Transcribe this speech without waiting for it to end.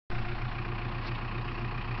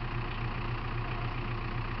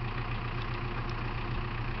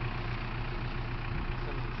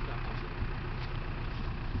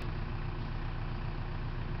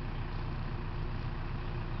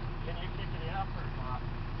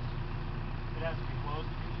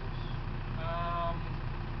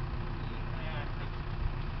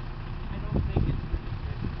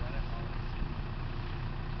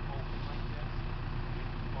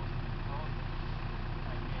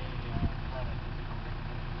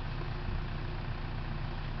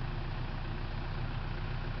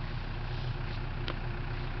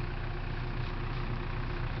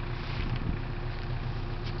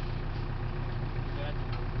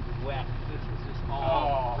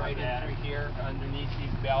underneath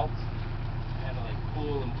these belts. I had to like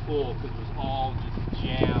pull and pull because it was all just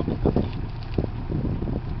jammed.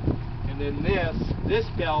 And then this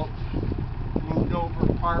belt moved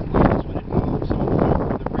over partway. That's when it moved, so it went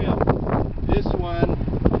over the rim. This one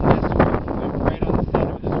and this one went right on the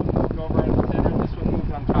center. This one moved over on the center, and this one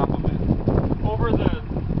moved on top of it. Over the...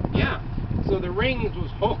 Yeah. So the rings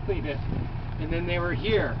was holding it, and then they were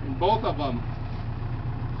here, and both of them.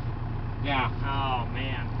 Yeah. Oh,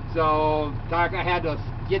 man. So I had to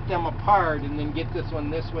get them apart and then get this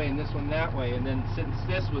one this way and this one that way, and then since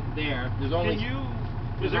this was there, there's only...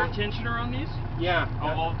 Is there a tensioner on these? Yeah.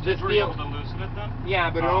 Oh, well, just were you able to loosen it then?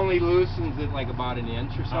 Yeah, but it only loosens it like about an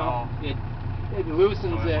inch or so. It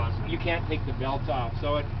loosens it. You can't take the belt off,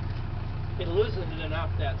 so it loosens it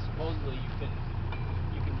enough that supposedly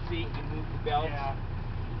you can see, you can move the belt. Yeah.